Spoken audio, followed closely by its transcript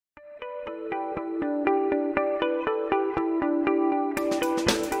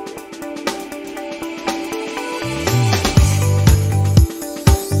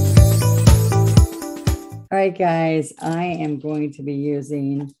right, guys, I am going to be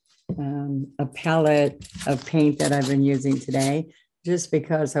using a palette of paint that I've been using today, just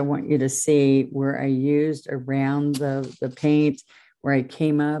because I want you to see where I used around the paint, where I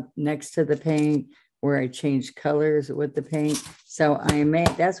came up next to the paint, where I changed colors with the paint. So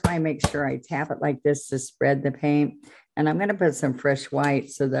that's why I make sure I tap it like this to spread the paint. And I'm going to put some fresh white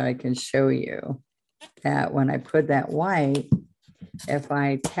so that I can show you that when I put that white, if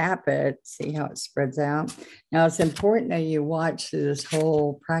I tap it, see how it spreads out. Now it's important that you watch this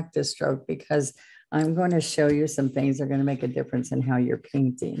whole practice stroke, because I'm going to show you some things that are going to make a difference in how you're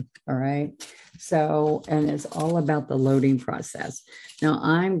painting. All right. So, and it's all about the loading process. Now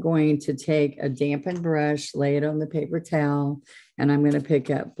I'm going to take a dampened brush, lay it on the paper towel, and I'm going to pick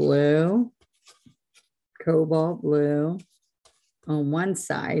up blue, cobalt blue on one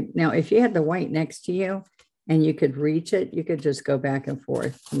side. Now, if you had the white next to you and you could reach it, you could just go back and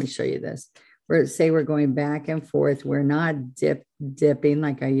forth. Let me show you this. We're going back and forth. We're not dipping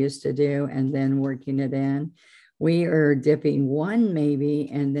like I used to do and then working it in. We are dipping one maybe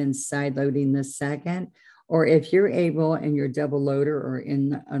and then side loading the second. Or if you're able in your double loader or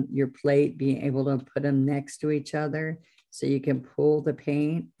in your plate, being able to put them next to each other so you can pull the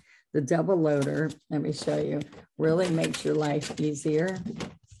paint. The double loader, let me show you, really makes your life easier.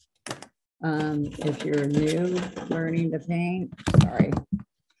 If you're new learning to paint, sorry,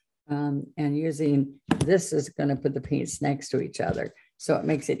 and using this is going to put the paints next to each other. So it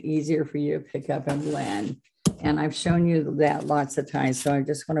makes it easier for you to pick up and blend. And I've shown you that lots of times. So I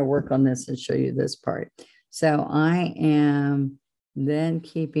just want to work on this and show you this part. So I am then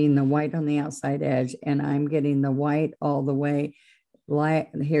keeping the white on the outside edge, and I'm getting the white all the way.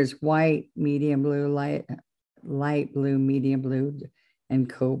 Here's white, medium blue, light blue, medium blue, and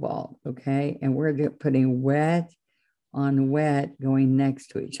cobalt. Okay. And we're putting wet on wet going next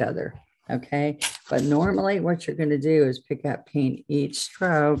to each other. Okay. But normally what you're going to do is pick up paint each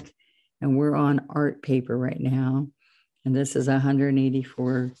stroke, and we're on art paper right now. And this is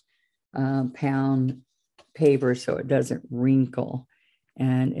 184 pound paper, so it doesn't wrinkle.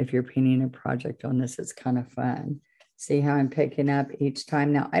 And if you're painting a project on this, it's kind of fun. See how I'm picking up each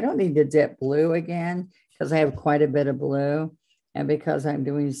time. Now, I don't need to dip blue again because I have quite a bit of blue. And because I'm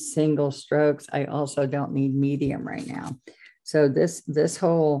doing single strokes, I also don't need medium right now. So this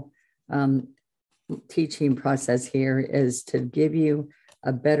whole teaching process here is to give you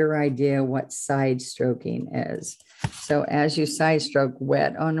a better idea what side stroking is. So as you side stroke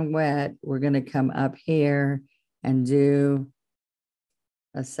wet on wet, we're going to come up here and do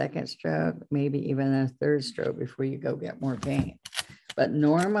a second stroke, maybe even a third stroke before you go get more paint. But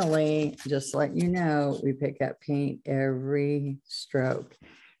normally, just let you know, we pick up paint every stroke.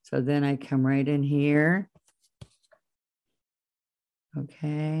 So then I come right in here.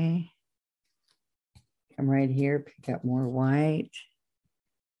 Okay. Come right here, pick up more white.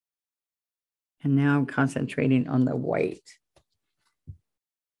 And now I'm concentrating on the white.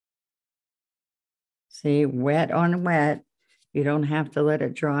 See, wet on wet. You don't have to let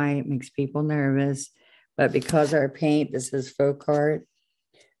it dry. It makes people nervous. But because our paint, this is Folk Art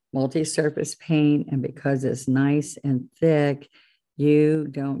multi-surface paint, and because it's nice and thick, you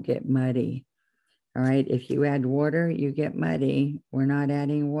don't get muddy. All right. If you add water, you get muddy. We're not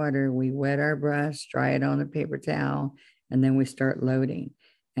adding water. We wet our brush, dry it on a paper towel, and then we start loading.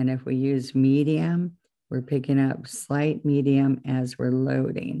 And if we use medium, we're picking up slight medium as we're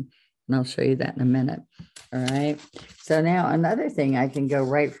loading. And I'll show you that in a minute. All right. So now another thing, I can go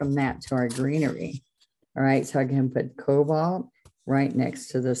right from that to our greenery. All right. So I can put cobalt right next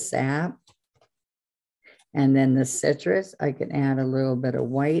to the sap. And then the citrus, I can add a little bit of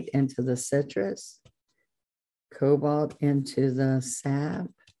white into the citrus, cobalt into the sap.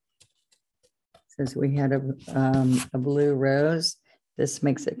 Since we had a blue rose, this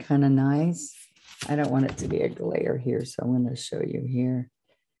makes it kind of nice. I don't want it to be a glare here, so I'm going to show you here.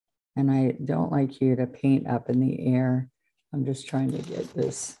 And I don't like you to paint up in the air. I'm just trying to get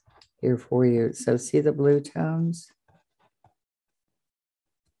this here for you. So see the blue tones?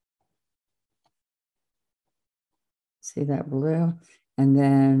 See that blue? And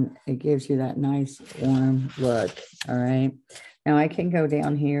then it gives you that nice warm look. All right. Now I can go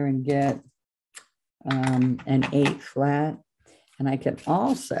down here and get an 8 flat. And I can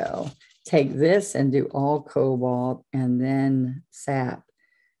also take this and do all cobalt and then sap.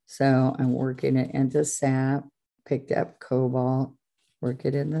 So I'm working it into sap, picked up cobalt, work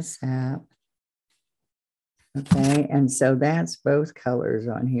it in the sap. Okay, and so that's both colors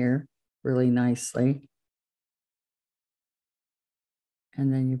on here really nicely.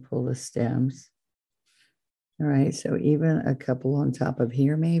 And then you pull the stems. All right, so even a couple on top of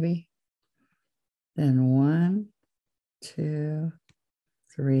here maybe. Then 1, 2,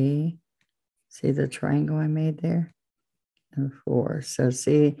 3. See the triangle I made there? And 4. So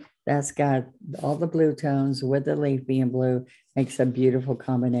see, that's got all the blue tones with the leaf being blue, makes a beautiful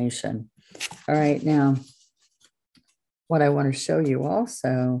combination. All right, now what I want to show you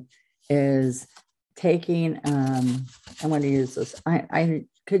also is taking, I'm going to use this. I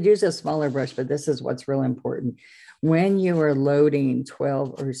could use a smaller brush, but this is what's real important. When you are loading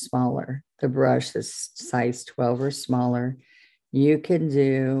 12 or smaller, the brush is size 12 or smaller, you can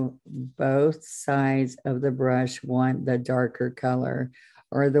do both sides of the brush, one, the darker color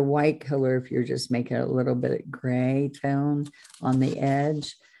or the white color if you're just making a little bit of gray tone on the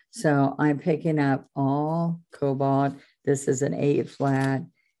edge. So I'm picking up all cobalt. This is an 8 flat,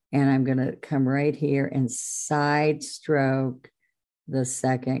 and I'm going to come right here and side stroke the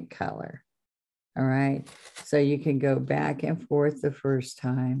second color. All right. So you can go back and forth the first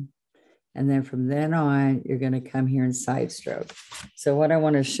time. And then from then on, you're going to come here and side stroke. So what I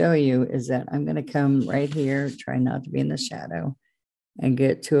want to show you is that I'm going to come right here, try not to be in the shadow, and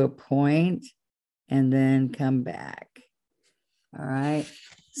get to a point and then come back. All right.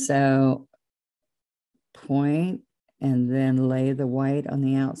 So point and then lay the white on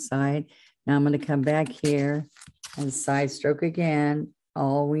the outside. Now I'm going to come back here and side stroke again.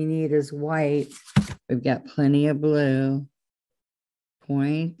 All we need is white. We've got plenty of blue.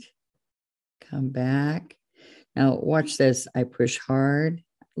 Point, come back. Now watch this. I push hard,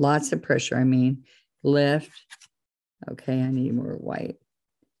 lots of pressure. I mean, lift. Okay, I need more white.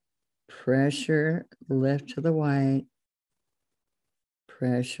 Pressure, lift to the white.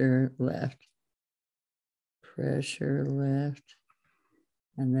 Pressure, lift. Pressure, lift.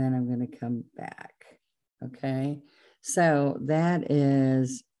 And then I'm going to come back. Okay, so that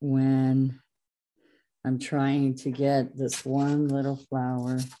is when I'm trying to get this one little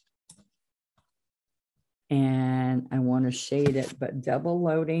flower and I want to shade it, but double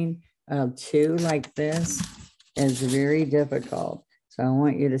loading 2 like this is very difficult. So I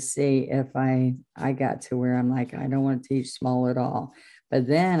want you to see if I got to where I'm like, I don't want to teach small at all. But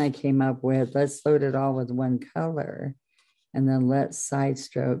then I came up with, let's load it all with one color and then let's side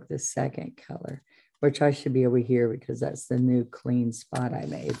stroke the second color, which I should be over here because that's the new clean spot I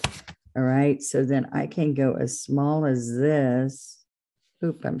made. All right, so then I can go as small as this.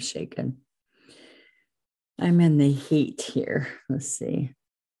 Oop, I'm shaking. I'm in the heat here. Let's see.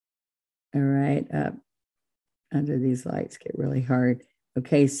 All right, up under these lights get really hard.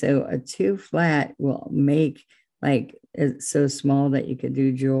 Okay, so a 2 flat will make like it's so small that you could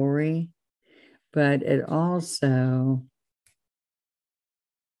do jewelry, but it also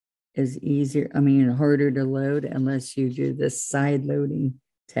is easier, I mean, harder to load unless you do this side loading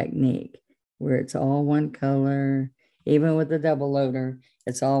technique where it's all one color. Even with the double loader,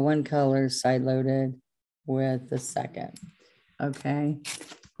 it's all one color, side loaded with the second. Okay,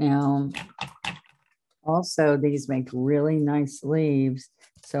 now also these make really nice leaves.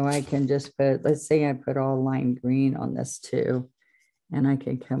 So I can just put, let's say I put all lime green on this too, and I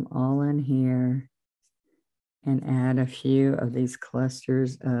can come all in here and add a few of these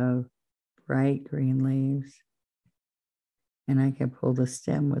clusters of bright green leaves. And I can pull the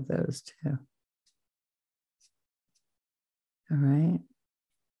stem with those too. All right.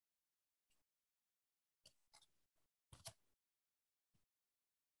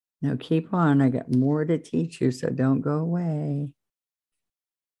 Now keep on, I got more to teach you, so don't go away.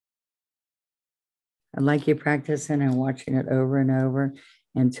 I'd like you practicing and watching it over and over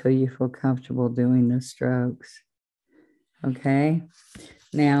until you feel comfortable doing the strokes. Okay.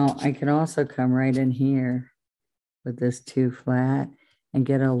 Now I can also come right in here with this 2 flat and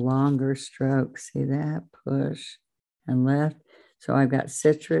get a longer stroke. See that? Push and lift. So I've got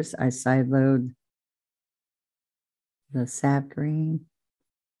citrus. I side load the sap green.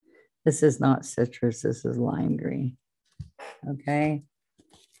 This is not citrus. This is lime green. Okay.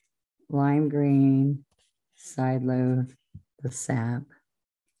 Lime green, side load the sap.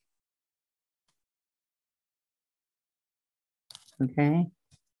 Okay.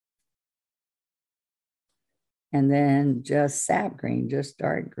 And then just sap green, just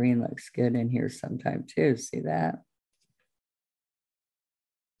dark green looks good in here sometime too. See that?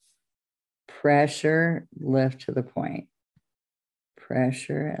 Pressure, lift to the point.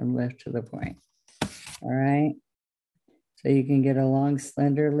 Pressure and lift to the point. All right. So you can get a long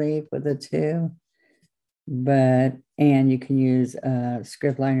slender leaf with a 2, and you can use a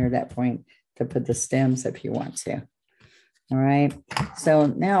script liner at that point to put the stems if you want to. All right. So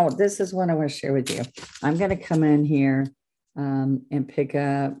now this is what I want to share with you. I'm going to come in here and pick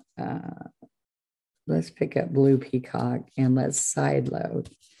up, let's pick up Blue Peacock and let's side load.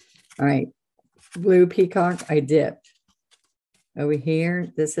 All right. blue peacock, I dipped. Over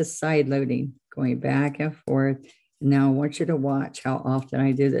here, this is side loading, going back and forth. Now I want you to watch how often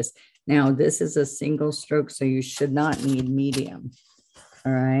I do this. Now this is a single stroke, so you should not need medium.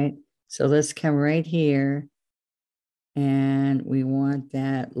 All right, so let's come right here. And we want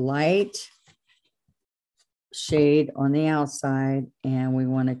that light shade on the outside. And we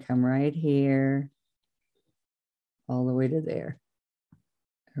want to come right here all the way to there.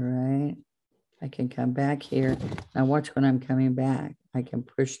 All right. I can come back here. Now watch when I'm coming back. I can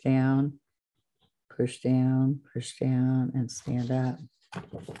push down, and stand up. All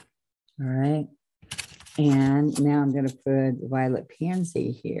right. And now I'm going to put violet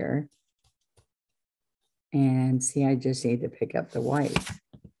pansy here. And see, I just need to pick up the white.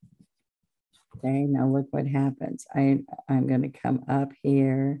 Okay, now look what happens. I'm going to come up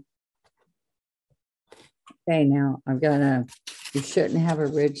here. Okay, now I've got you shouldn't have a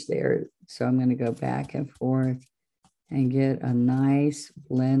ridge there. So I'm going to go back and forth and get a nice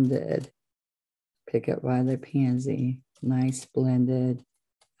blended, pick up violet pansy, nice blended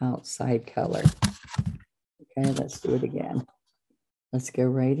outside color. Okay, let's do it again. Let's go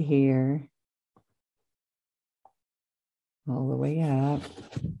right here, all the way up.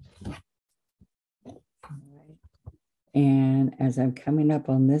 And as I'm coming up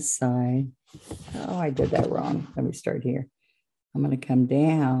on this side, oh, I did that wrong. Let me start here. I'm going to come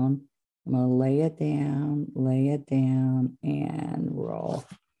down. I'm going to lay it down, and roll.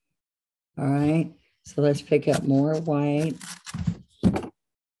 All right. So let's pick up more white.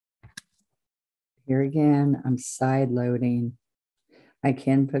 Here again, I'm side loading. I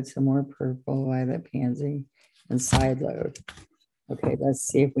can put some more purple violet pansy and side load. Okay, let's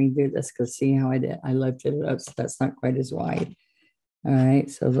see if we can do this, because see how I did. I lifted it up, so that's not quite as wide. All right,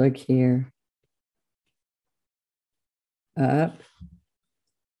 so look here. Up.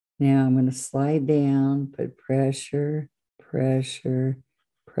 Now I'm going to slide down, put pressure,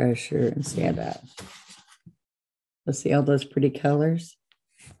 and stand up. Let's see all those pretty colors.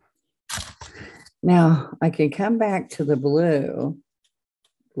 Now I can come back to the blue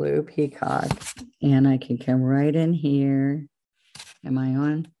peacock, and I can come right in here. Am I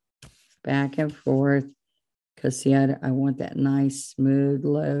on? Back and forth, because see, I want that nice smooth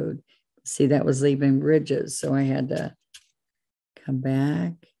load. See, that was leaving ridges, so I had to come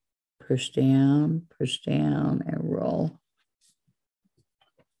back, push down, and roll.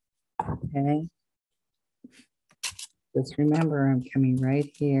 Okay. Just remember, I'm coming right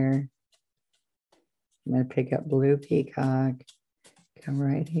here. I'm going to pick up blue peacock, come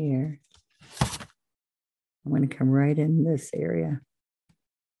right here. I'm going to come right in this area.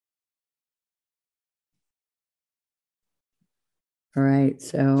 All right,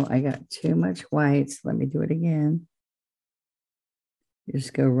 so I got too much white, so let me do it again.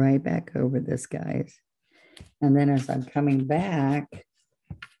 Just go right back over this, guys. And then as I'm coming back,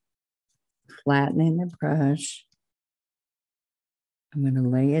 flattening the brush, I'm going to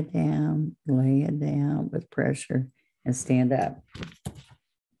lay it down with pressure and stand up.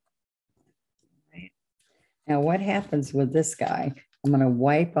 Right. Now, what happens with this guy? I'm going to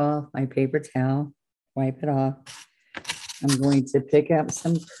wipe off my paper towel, wipe it off. I'm going to pick up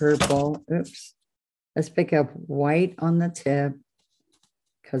some purple. Oops. Let's pick up white on the tip,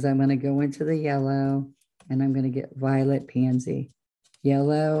 because I'm going to go into the yellow, and I'm going to get violet pansy.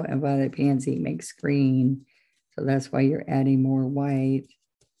 Yellow and violet pansy makes green. So that's why you're adding more white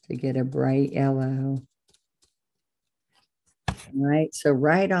to get a bright yellow. All right, so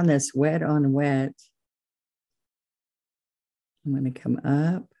right on this wet on wet, I'm going to come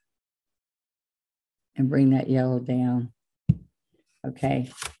up and bring that yellow down.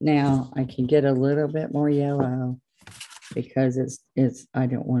 Okay, now I can get a little bit more yellow, because it's I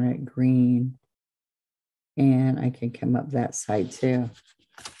don't want it green. And I can come up that side too.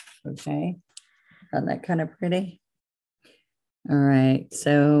 Okay, isn't that kind of pretty? All right,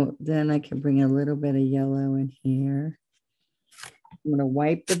 so then I can bring a little bit of yellow in here. I'm going to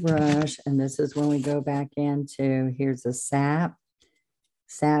wipe the brush, and this is when we go back into, here's the sap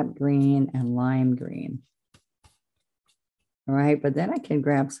green, and lime green. All right, but then I can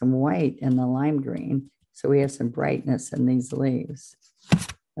grab some white in the lime green, so we have some brightness in these leaves.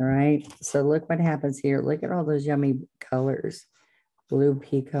 All right, so look what happens here. Look at all those yummy colors. Blue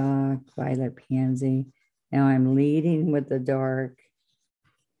peacock, violet pansy. Now I'm leading with the dark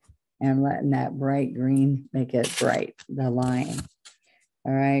and letting that bright green make it bright, the lime.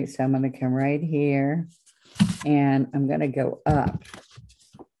 All right, so I'm going to come right here, and I'm going to go up,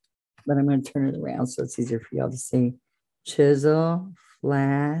 but I'm going to turn it around so it's easier for y'all to see. Chisel,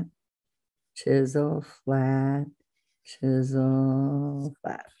 flat, chisel, flat, chisel,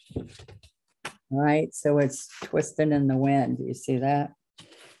 flat. All right, so it's twisting in the wind. Do you see that?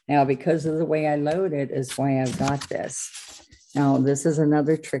 Now, because of the way I load it is why I've got this. Now, this is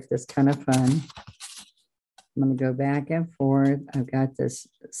another trick that's kind of fun. I'm going to go back and forth. I've got this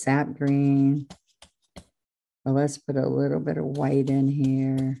sap green. Well, let's put a little bit of white in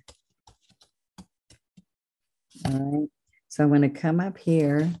here. All right, so I'm going to come up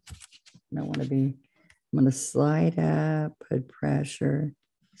here. I don't want to be, I'm going to slide up, put pressure,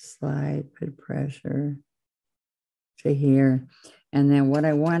 slide, put pressure to here. And then what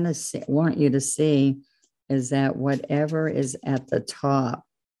I want you to see is that whatever is at the top,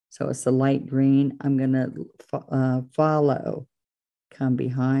 so it's the light green, I'm going to follow, come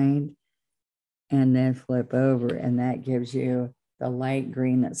behind, and then flip over. And that gives you the light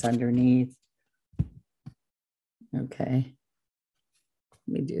green that's underneath. Okay.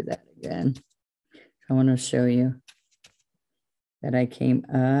 Let me do that again. I want to show you that I came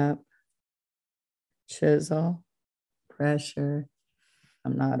up, chisel, pressure.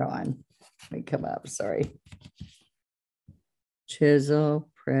 I'm not on. Let me come up, sorry. Chisel,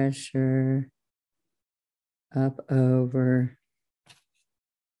 pressure, up, over.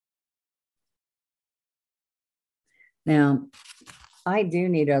 Now, I do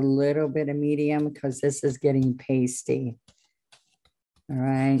need a little bit of medium because this is getting pasty. All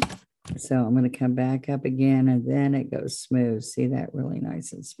right, so I'm going to come back up again and then it goes smooth. See that? Really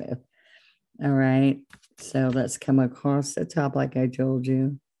nice and smooth. All right, so let's come across the top like I told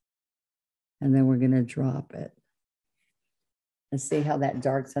you. And then we're going to drop it. And see how that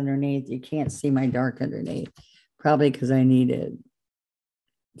dark's underneath? You can't see my dark underneath. Probably because I needed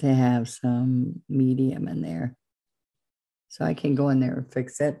to have some medium in there. So I can go in there and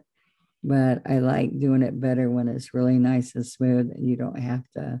fix it. But I like doing it better when it's really nice and smooth. You don't have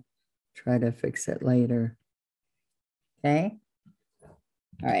to try to fix it later. Okay.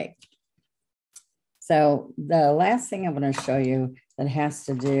 All right. So the last thing I'm going to show you that has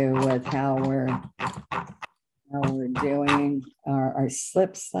to do with how we're doing our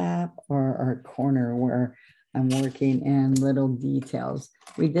slip slap or our corner where I'm working in little details.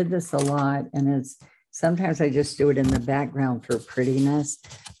 We did this a lot, and it's sometimes I just do it in the background for prettiness,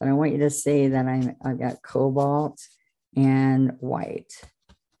 but I want you to see that I've got cobalt and white.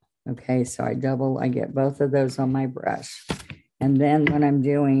 Okay, so I get both of those on my brush. And then what I'm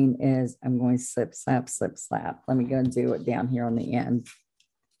doing is I'm going slip, slap, slip, slap. Let me go and do it down here on the end.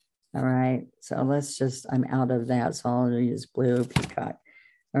 All right, so I'm out of that, so I'll use blue peacock.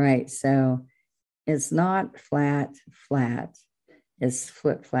 All right, so it's not flat, flat. It's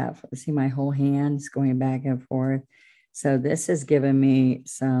flip, flap. See my whole hand's going back and forth. So this is giving me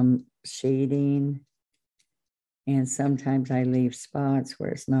some shading, and sometimes I leave spots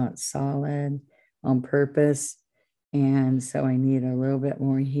where it's not solid on purpose. And so I need a little bit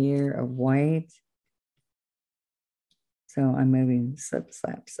more here of white. So I'm moving slip,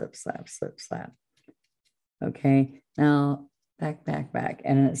 slap, slip, slap, slip, slap. Okay, now back, back, back.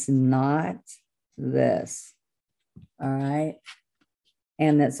 And it's not this. All right.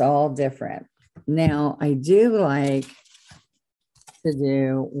 And it's all different. Now, I do like to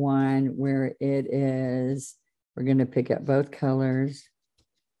do one where it is, we're going to pick up both colors.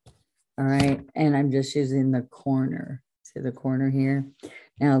 All right. And I'm just using the corner. See the corner here?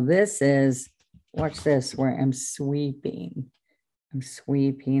 Now, this is, watch this, where I'm sweeping. I'm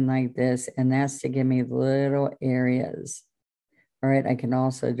sweeping like this, and that's to give me little areas. All right. I can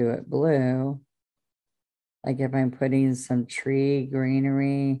also do it blue. Like if I'm putting some tree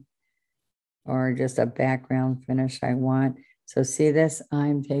greenery or just a background finish I want. So see this?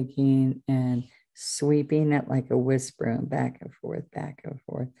 I'm taking and sweeping it like a whisk broom back and forth,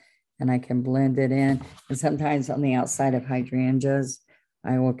 and I can blend it in. And sometimes on the outside of hydrangeas,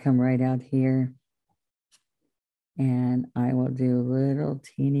 I will come right out here and I will do little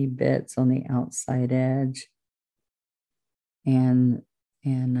teeny bits on the outside edge and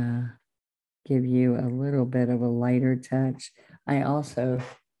give you a little bit of a lighter touch. I also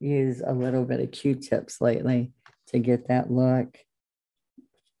use a little bit of Q-tips lately to get that look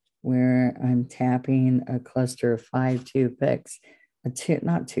where I'm tapping a cluster of 5 toothpicks,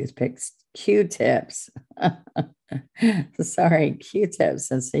 not toothpicks, Q-tips. Sorry,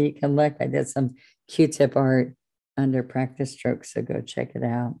 Q-tips. And so you can look, I did some Q-tip art under practice strokes, so go check it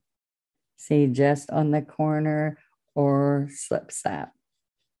out. See, just on the corner or slip slap.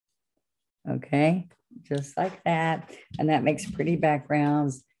 Okay, just like that. And that makes pretty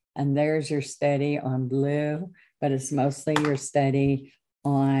backgrounds. And there's your study on blue, but it's mostly your study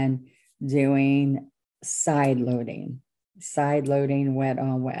on doing side loading, wet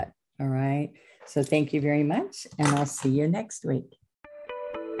on wet. All right. So thank you very much. And I'll see you next week.